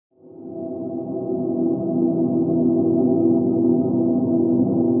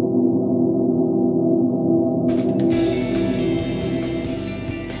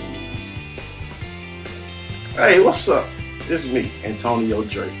Hey, what's up? It's me, Antonio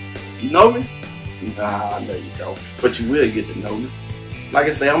Drake. You know me? Nah, I know you don't, but you will get to know me. Like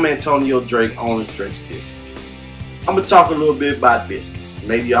I say, I'm Antonio Drake, owner of Drake's Discus. I'm going to talk a little bit about discus.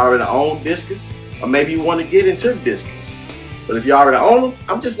 Maybe you already own discus, or maybe you want to get into discus. But if you already own them,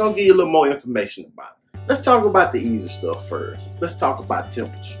 I'm just going to give you a little more information about it. Let's talk about the easy stuff first. Let's talk about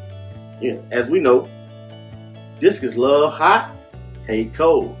temperature. As we know, discus love hot, hate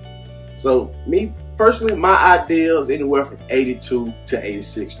cold. So me personally, my ideal is anywhere from 82 to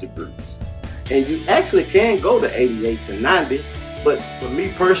 86 degrees. And you actually can go to 88 to 90, but for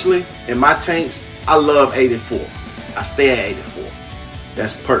me personally, in my tanks, I love 84. I stay at 84.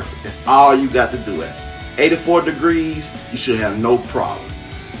 That's perfect. That's all you got to do at 84 degrees, you should have no problem.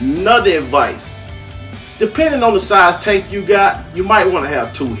 Another advice, depending on the size tank you got, you might want to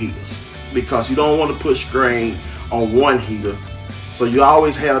have 2 heaters because you don't want to put strain on 1 heater. So you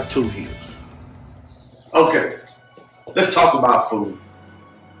always have 2 heaters. Okay, let's talk about food.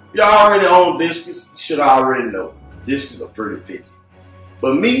 You already own discus, you should already know discus are pretty picky.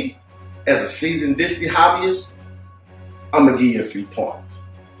 But me, as a seasoned discus hobbyist, I'm gonna give you a few points.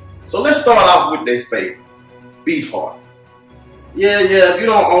 So let's start off with their favorite, beef heart. Yeah, if you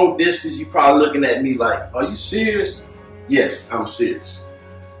don't own discus, you're probably looking at me like, are you serious? Yes, I'm serious.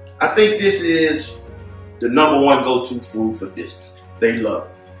 I think this is the #1 go-to food for discus. They love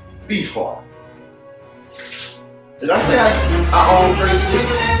it. Beef heart. Did I say I own Drake's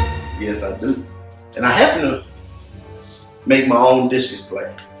Discus? Yes, I do. And I happen to make my own discus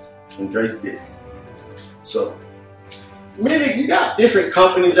blade from Drake's Discus. So, you got different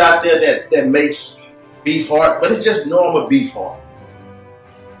companies out there that makes beef heart, but it's just normal beef heart.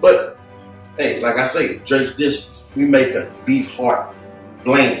 But, hey, like I say, Drake's Discus, we make a beef heart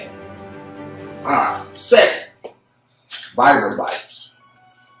blend. Alright, second, Viber bites.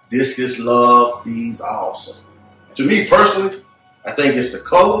 Discus love these also. To me personally, I think it's the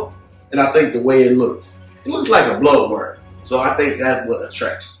color and I think the way it looks. It looks like a bloodworm. So I think that's what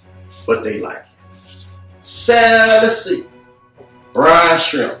attracts what they like. Let's see. Brine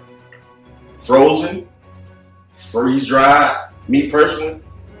shrimp. Frozen, freeze dried. Me personally,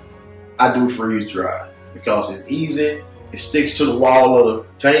 I do freeze dried because it's easy. It sticks to the wall of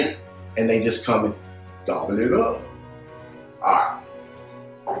the tank and they just come and gobble it up. Alright.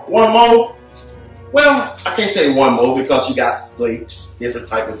 One more. Well, I can't say one more because you got flakes, different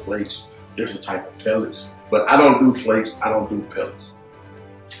type of flakes, different type of pellets. But I don't do flakes, I don't do pellets.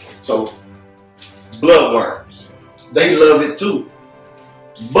 So, bloodworms, they love it too.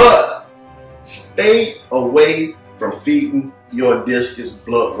 But stay away from feeding your discus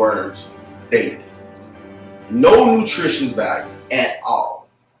bloodworms daily. No nutrition value at all.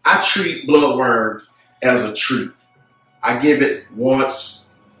 I treat bloodworms as a treat. I give it once,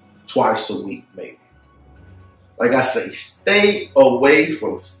 twice a week maybe. Like I say, stay away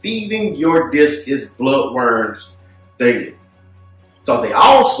from feeding your discus bloodworms daily. Because they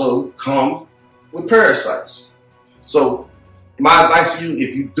also come with parasites. So my advice to you,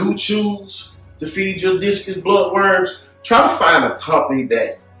 if you do choose to feed your discus bloodworms, try to find a company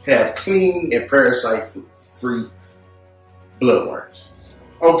that have clean and parasite-free bloodworms.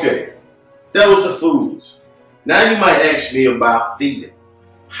 Okay, that was the foods. Now you might ask me about feeding.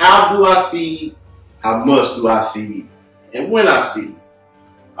 How do I feed? How much do I feed? And when I feed?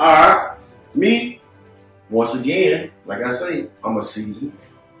 Alright, me, once again, like I say, I'm a seasoned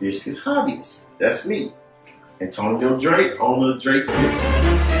discus hobbyist. That's me. Antonio Drake, owner of Drake's Discus.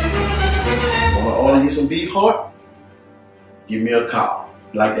 Wanna order you some beef heart? Give me a call.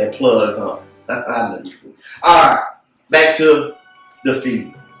 Like that plug, huh? I know you do. Alright, back to the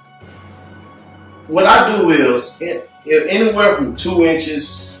feed. What I do is, anywhere from 2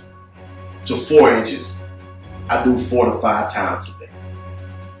 inches to 4 inches, I do 4 to 5 times a day.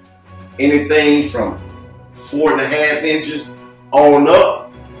 Anything from 4.5 inches on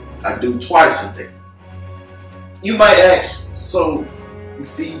up, I do twice a day. You might ask, so you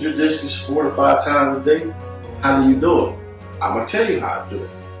feed your discus 4 to 5 times a day? How do you do it? I'm gonna tell you how I do it.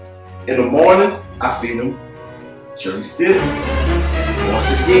 In the morning, I feed them Drake's Discus.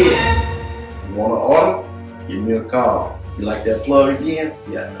 Once again, you wanna order? Give me a call. You like that plug again?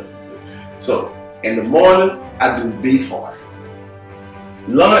 Yeah, I know you do. So, in the morning, I do beef heart.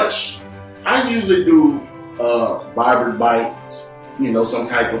 Lunch, I usually do vibrant bites, some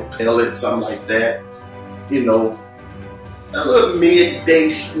type of pellet, something like that. A little midday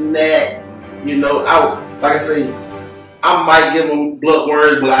snack, like I say, I might give them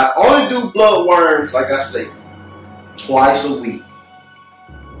bloodworms, but I only do bloodworms, like I say, twice a week.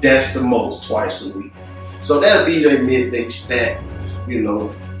 That's the most, twice a week. So that'll be their midday snack,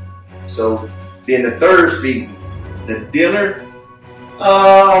 So Then the third feeding, the dinner,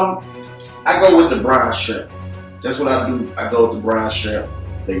 I go with the brine shrimp. That's what I do. I go with the brine shrimp.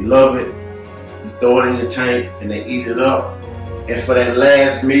 They love it. You throw it in your tank and they eat it up. And for that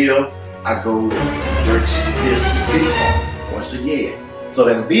last meal, I go with Drake's discus beef heart once again. So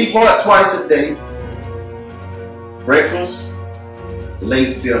that's beef heart twice a day, breakfast,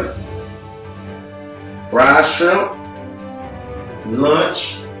 late dinner, brine shrimp,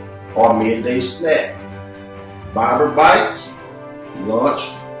 lunch, or midday snack, Barber bites, lunch,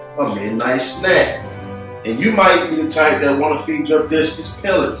 or midnight snack. And you might be the type that want to feed your discus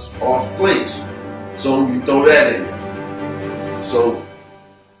pellets or flakes, so you throw that in there. So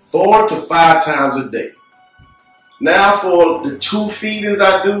 4 to 5 times a day. Now for the 2 feedings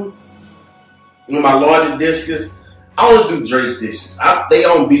I do with my larger discus, I only do Drake's discus. They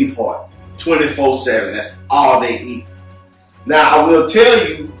on beef heart 24/7. That's all they eat. Now I will tell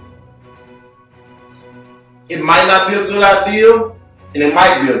you, it might not be a good idea, and it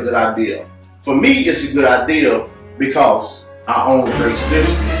might be a good idea. For me, it's a good idea because I own Drake's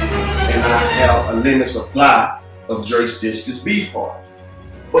discus and I have a limited supply of Drake's discus beef heart.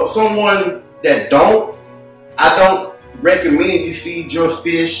 But someone that I don't recommend you feed your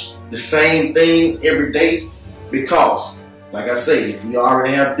fish the same thing every day because, like I say, if you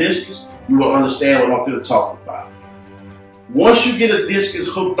already have discus, you will understand what I'm going to talk about. Once you get a discus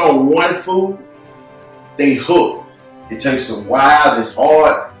hooked on one food, they hook. It takes a while. It's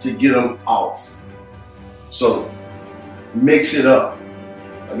hard to get them off. So mix it up.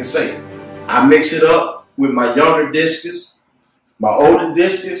 Like I say, I mix it up with my younger discus, my older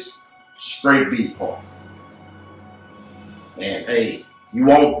discus, straight beef heart. And hey, you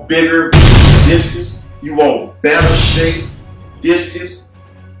want bigger discus, you want better shape discus,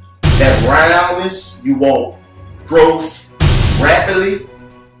 that roundness, you want growth rapidly,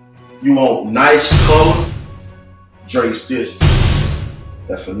 you want nice color, Drake's discus.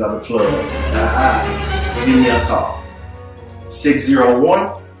 That's another plug. Give me a call.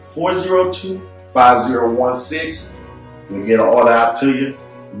 601-402-5016. We'll get an order out to you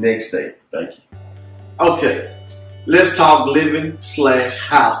next day. Thank you. Okay, let's talk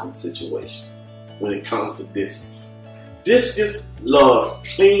living/housing situation when it comes to discus. Discus love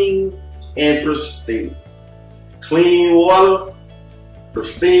clean and pristine. Clean water,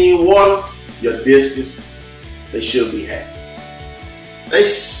 pristine water, your discus, they should be happy. They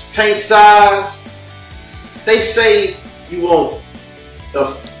tank size, they say you want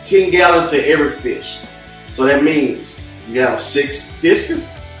 10 gallons to every fish. So that means you have 6 discus,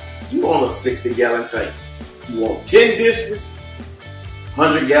 you want a 60-gallon tank. You want 10 discus,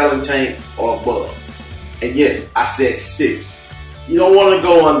 100-gallon tank or above. And yes, I said 6. You don't want to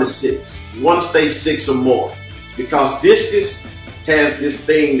go under 6. You want to stay 6 or more. Because discus has this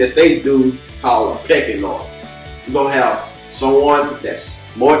thing that they do called a pecking order. You're going to have someone that's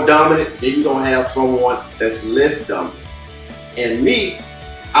more dominant, then you're going to have someone that's less dominant. And me,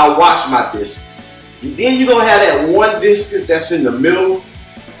 I watch my discus. And then you're going to have that one discus that's in the middle,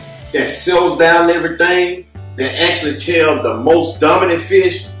 that settles down everything, that actually tell the most dominant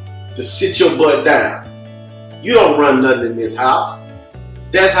fish to sit your butt down. You don't run nothing in this house.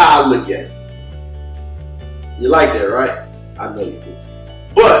 That's how I look at it. You like that, right? I know you do.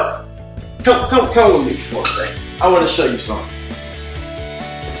 But come with me for a second. I want to show you something.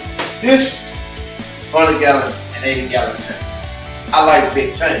 This 100-gallon and 80-gallon tank. I like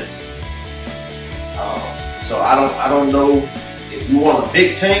big tanks. So I don't know if you want a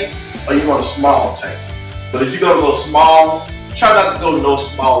big tank or you want a small tank. But if you're gonna go small, try not to go no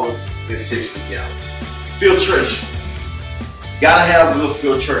smaller than 60 gallons. Filtration. Gotta have good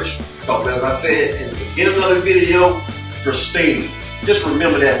filtration. Because as I said in the beginning of the video, pristine. Just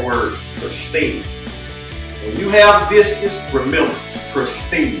remember that word, pristine. When you have discus, remember,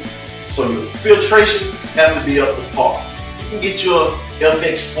 pristine. So your filtration has to be up to par. You can get your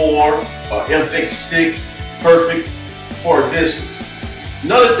FX4 or FX6 perfect for a discus.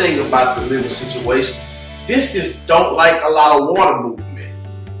 Another thing about the living situation, discus don't like a lot of water movement.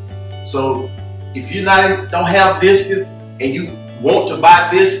 So if you don't have discus and you want to buy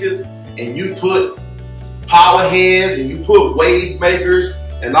discus and you put power heads and you put wave makers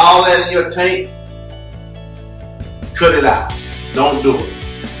and all that in your tank, cut it out. Don't do it.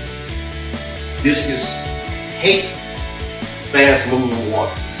 Discus hate fast moving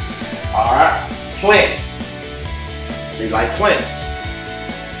water. Alright? Plants. They like plants.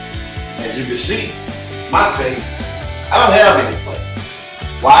 As you can see, my tank, I don't have any plants.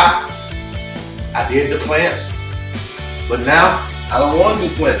 Why? I did the plants, but now I don't want to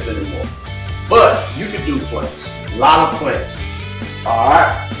do plants anymore. But you can do plants. A lot of plants.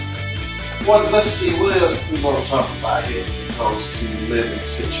 Alright? Well, let's see, what else we're going to talk about here when it comes to living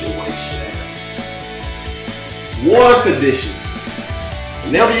situation. Water conditioning.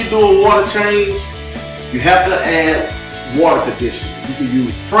 Whenever you do a water change, you have to add water conditioning. You can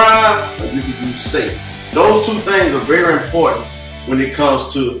use prime or you can use safe. Those two things are very important when it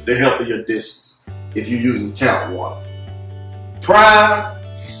comes to the health of your discus if you're using tap water. Prime,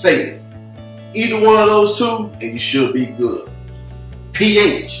 safe. Either one of those two and you should be good.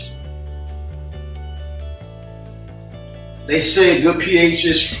 pH. They say a good pH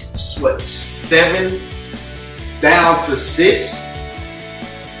is what, 7 down to 6.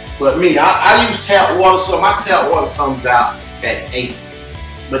 But me, I use tap water, so my tap water comes out at 8.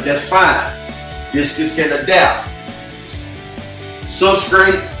 But that's fine. Discus can adapt.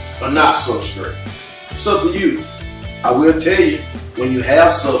 Substrate or not substrate. It's up to you. I will tell you, when you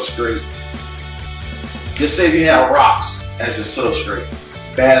have substrate, just say if you have rocks as your substrate,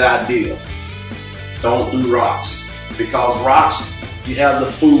 bad idea. Don't do rocks. Because rocks, you have the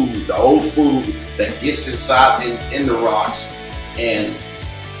food, the old food that gets inside in the rocks, and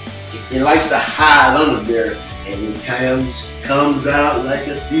it likes to hide under there, and it comes out like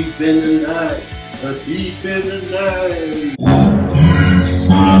a thief in the night, a thief in the night.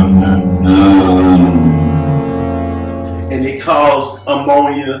 And it causes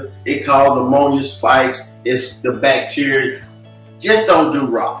ammonia spikes. It's the bacteria. Just don't do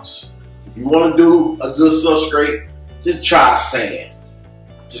rocks. If you want to do a good substrate, just try sand.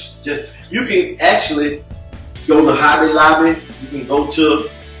 Just you can actually go to Hobby Lobby, you can go to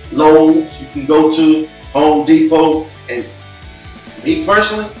Lowe's, you can go to Home Depot, and me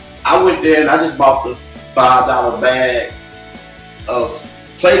personally, I went there and I just bought the $5 bag of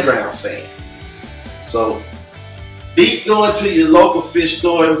playground sand. So beat going to your local fish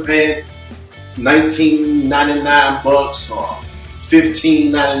store and paying $19.99 or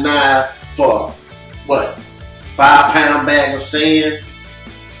 $15.99 for what? 5-pound bag of sand.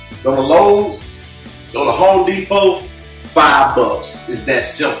 Go to Lowe's, go to Home Depot, $5. It's that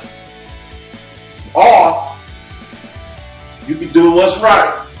simple. Or you can do what's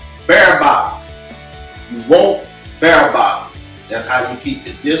right. Bare bottom. You want bare bottom. That's how you keep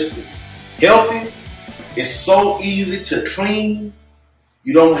the discus healthy. It's so easy to clean.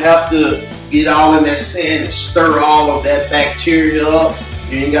 You don't have to get all in that sand and stir all of that bacteria up.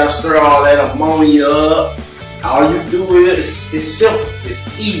 You ain't got to stir all that ammonia up. All you do is, it's simple, it's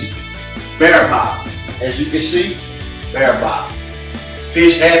easy. Bare bottom. As you can see, bare bottom.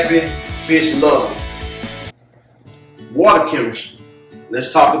 Fish happy, fish love it. Water chemistry.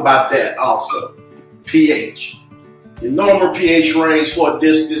 Let's talk about that also. pH. The normal pH range for a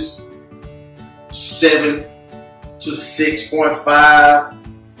discus, 7 to 6.5.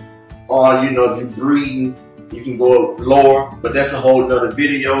 Or if you're breeding, you can go lower, but that's a whole nother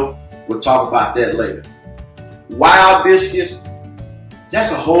video. We'll talk about that later. Wild discus,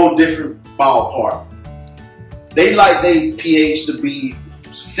 that's a whole different ballpark. They like their pH to be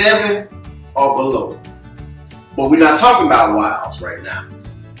 7 or below. But we're not talking about wilds right now.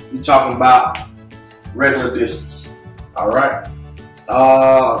 We're talking about regular discus. Alright?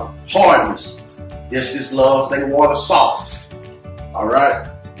 Hardness. Discus loves their water soft. Alright?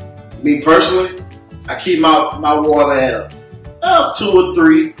 Me personally, I keep my water at a 2 or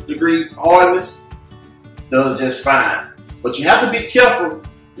 3 degree hardness. Does just fine. But you have to be careful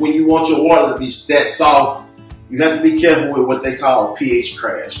when you want your water to be that soft. You have to be careful with what they call pH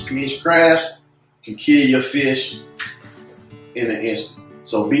crash. pH crash can kill your fish in an instant.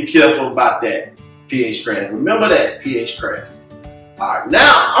 So be careful about that pH crash. Remember that pH crash. Alright,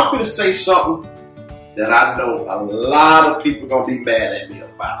 now I'm going to say something that I know a lot of people are going to be mad at me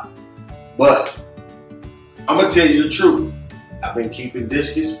about. But I'm going to tell you the truth. I've been keeping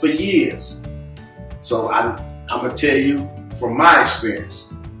discus for years. So I'm going to tell you from my experience.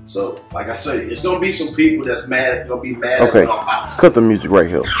 So, like I said, it's going to be some people that's mad, going to be mad at me about this. Cut the music right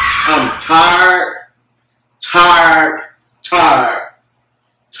here. I'm tired.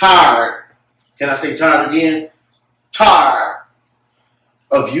 Can I say tired again? Tired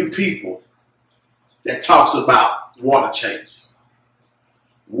of you people that talks about water changes.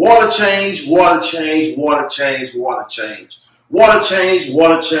 Water change, water change, water change, water change. Water change,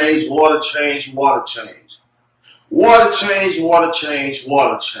 water change, water change, water change. Water change, water change,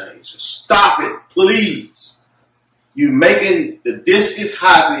 water change. Stop it, please. You're making the discus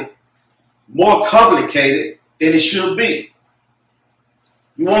hobby more complicated than it should be.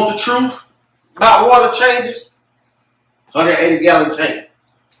 You want the truth about water changes? 180 gallon tank.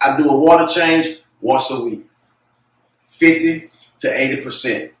 I do a water change once a week. 50 to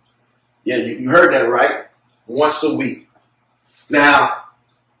 80%. Yeah, you heard that right. Once a week. Now,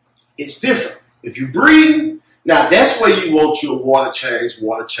 it's different. If you breathe, now that's where you want your water change,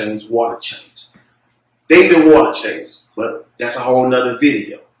 water change, water change. Daily water changes, but that's a whole nother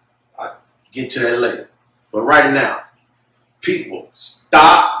video. I'll get to that later. But right now, people,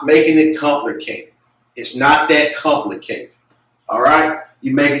 stop making it complicated. It's not that complicated. All right?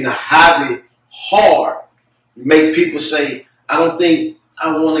 You're making the hobby hard. You make people say, I don't think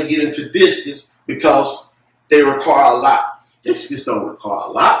I want to get into discus because they require a lot. Discus don't require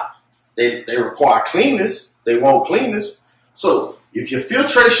a lot. They require cleanness. They want cleanness. So if your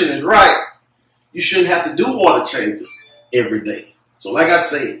filtration is right, you shouldn't have to do water changes every day. So like I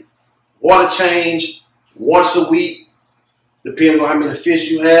say, water change once a week, depending on how many fish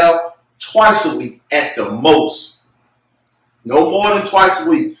you have, twice a week at the most. No more than twice a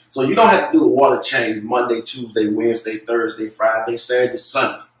week. So you don't have to do a water change Monday, Tuesday, Wednesday, Thursday, Friday, Saturday,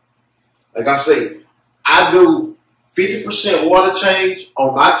 Sunday. Like I say, I do 50% water change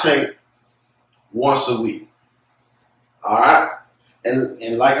on my tank once a week. All right?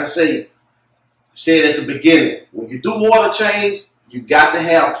 And like I said at the beginning, when you do water change, you got to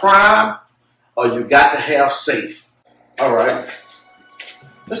have prime or you got to have safe. All right?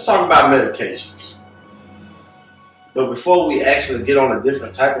 Let's talk about medications. But before we actually get on a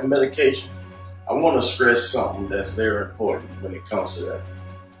different type of medications, I want to stress something that's very important when it comes to that.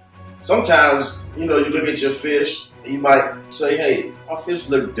 Sometimes, you look at your fish and you might say, hey, my fish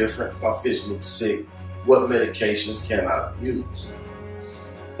look different. My fish looks sick. What medications can I use?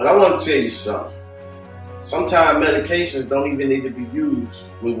 But I want to tell you something. Sometimes medications don't even need to be used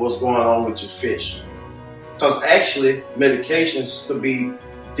with what's going on with your fish. Because actually, medications could be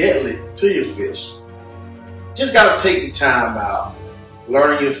deadly to your fish. Just got to take the time out,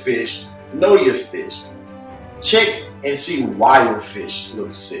 learn your fish, know your fish, check and see why your fish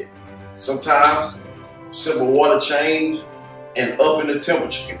looks sick. Sometimes simple water change and upping the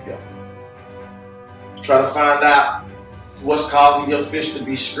temperature can help. Try to find out what's causing your fish to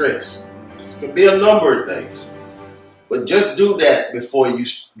be stressed. It could be a number of things, but just do that before you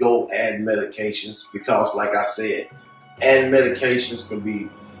go add medications, because like I said, adding medications can be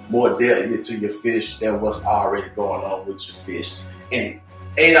more deadly to your fish than what's already going on with your fish. And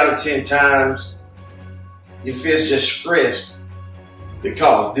 8 out of 10 times, your fish just stressed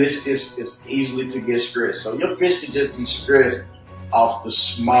because this is easily to get stressed. So your fish can just be stressed off the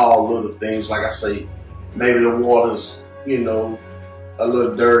small little things. Like I say, maybe the water's, a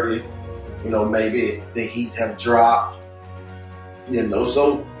little dirty. Maybe the heat have dropped.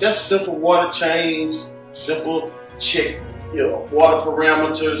 So just simple water change, simple check, water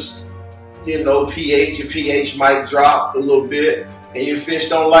parameters, pH. Your pH might drop a little bit, and your fish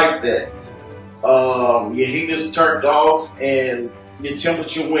don't like that. Your heater's turned off, and your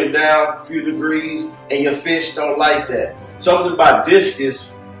temperature went down a few degrees, and your fish don't like that. Something about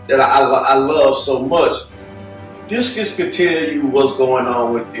discus that I love so much. Discus can tell you what's going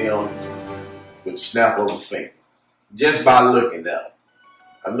on with them with the snap of a finger, just by looking at them.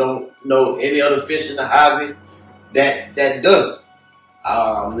 I don't know any other fish in the hobby that doesn't.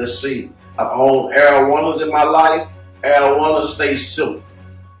 Let's see. I've owned arowanas in my life. Arowanas stay silly.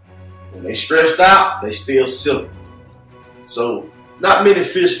 When they stressed out, they still silly. So not many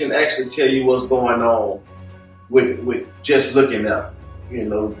fish can actually tell you what's going on with just looking at them.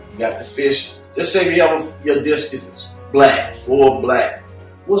 You got the fish. Just say your discus is black, full black.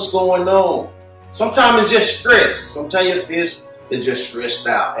 What's going on? Sometimes it's just stress. Sometimes your fish is just stressed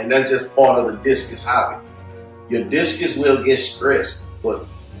out, and that's just part of the discus hobby. Your discus will get stressed, but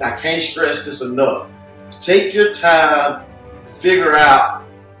I can't stress this enough. Take your time, figure out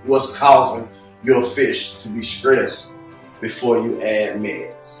what's causing your fish to be stressed before you add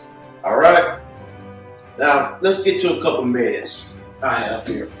meds. All right? Now, let's get to a couple meds I have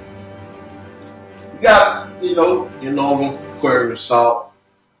here. You got, your normal aquarium salt.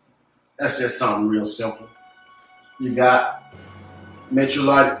 That's just something real simple. You got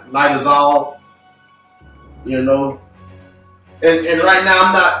metronidazole. And right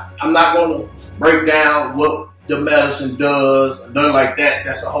now I'm not going to break down what the medicine does, nothing like that.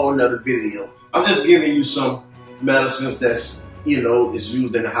 That's a whole nother video. I'm just giving you some medicines that's, is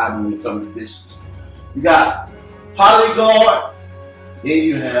used in the hobby when it comes to discus. You got Polyguard, then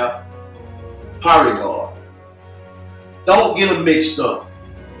you have Polyguard. Don't get them mixed up.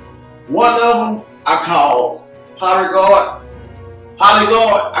 One of them I call Polyguard.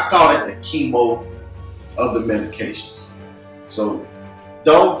 Polyguard, I call it the chemo of the medications. So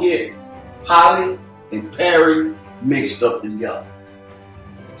don't get poly and peri mixed up together.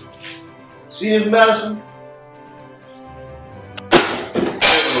 See this medicine? Throw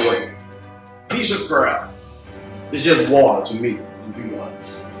it away. Piece of crap. It's just water to me, to be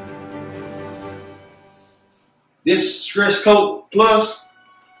honest. This stretch coat plus,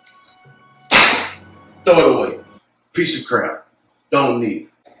 throw it away. Piece of crap. Don't need it.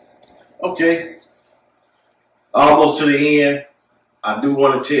 Okay. Almost to the end. I do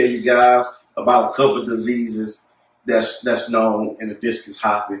want to tell you guys about a couple of diseases that's known in the discus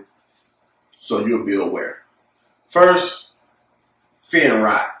hobby, so you'll be aware. First, fin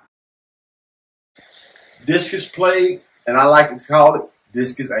rot. Discus plague, and I like to call it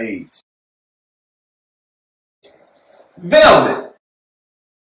discus AIDS. Velvet.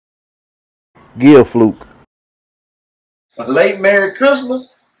 Gill fluke. A late Merry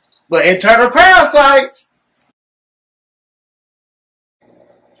Christmas, but internal parasites.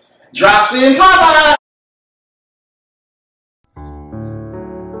 Drops in Popeye.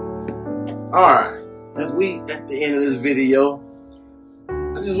 Alright, as we at the end of this video,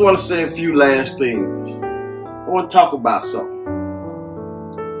 I just want to say a few last things. I want to talk about something.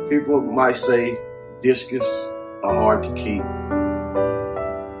 People might say discus are hard to keep.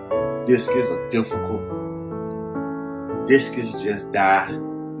 Discus are difficult. Discus just die.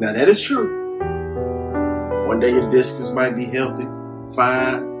 Now that is true. One day your discus might be healthy,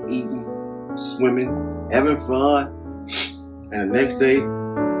 fine, eating, swimming, having fun, and the next day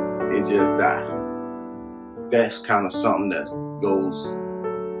it just die. That's kind of something that goes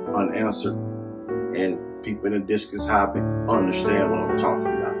unanswered, and people in the discus hobby understand what I'm talking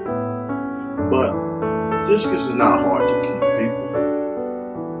about. But discus is not hard to keep, people.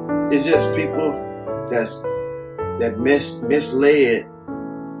 It's just people that misled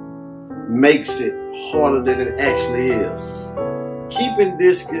makes it harder than it actually is. Keeping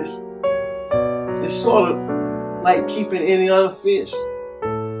discus is sort of like keeping any other fish.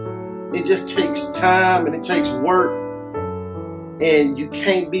 It just takes time and it takes work, and you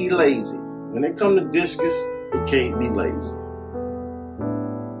can't be lazy. When it comes to discus, you can't be lazy.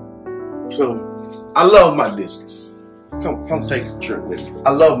 So, I love my discus. Come take a trip with me.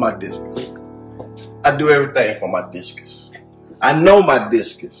 I love my discus. I do everything for my discus. I know my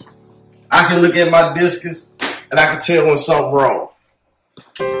discus. I can look at my discus and I can tell when something's wrong.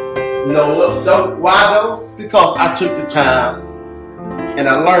 You know why though? Because I took the time and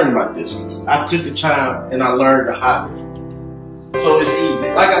I learned my discus. I took the time and I learned the hobby. So it's easy.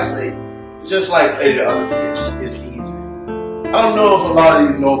 Like I say, just like any other fish, it's easy. I don't know if a lot of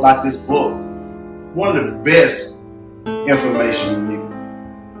you know about this book. One of the best information you need.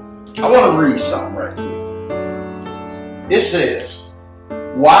 I want to read something right quick. It says,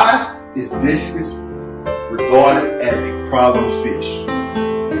 why is discus regarded as a problem fish?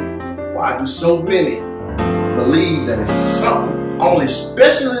 Why do so many believe that it's something only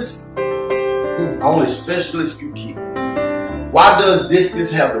specialists can keep? Why does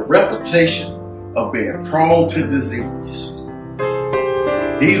discus have the reputation of being prone to disease?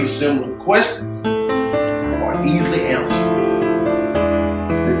 These are similar questions are easily answered.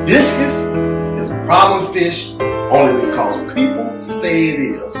 The discus is a problem fish only because people say it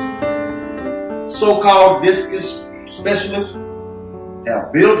is. So-called discus specialists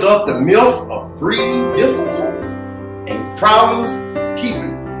have built up the myth of breeding difficult and problems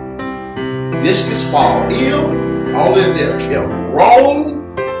keeping. Discus fall ill only if they're kept wrongly.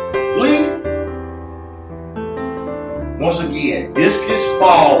 Once again, discus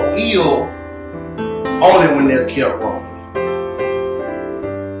fall ill only when they're kept wrongly.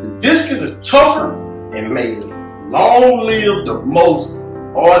 The discus is tougher and may long live the most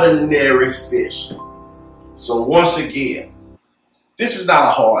ordinary fish. So once again, this is not a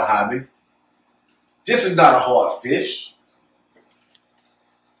hard hobby. This is not a hard fish.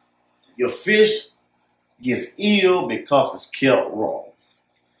 Your fish gets ill because it's kept wrong.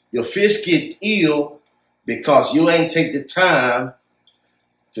 Your fish get ill because you ain't take the time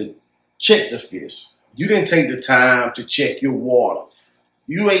to check the fish. You didn't take the time to check your water.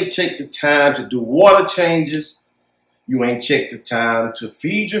 You ain't take the time to do water changes. You ain't check the time to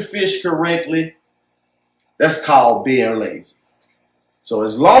feed your fish correctly. That's called being lazy. So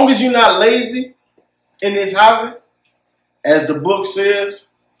as long as you're not lazy in this hobby, as the book says,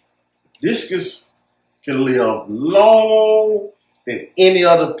 discus can live long than any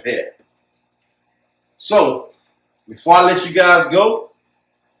other pet. So, before I let you guys go,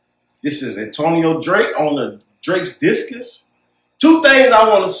 this is Antonio Drake on the Drake's Discus. Two things I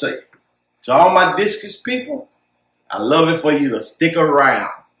want to say. To all my discus people, I love it for you to stick around.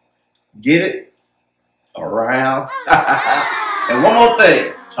 Get it? Around. And one more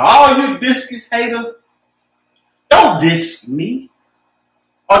thing. To all you discus haters, don't diss me.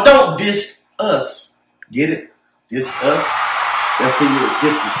 Or don't diss us. Get it? Diss us. That's to you,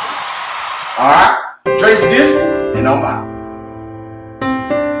 discus. Alright? Drake's Discus, and I'm out.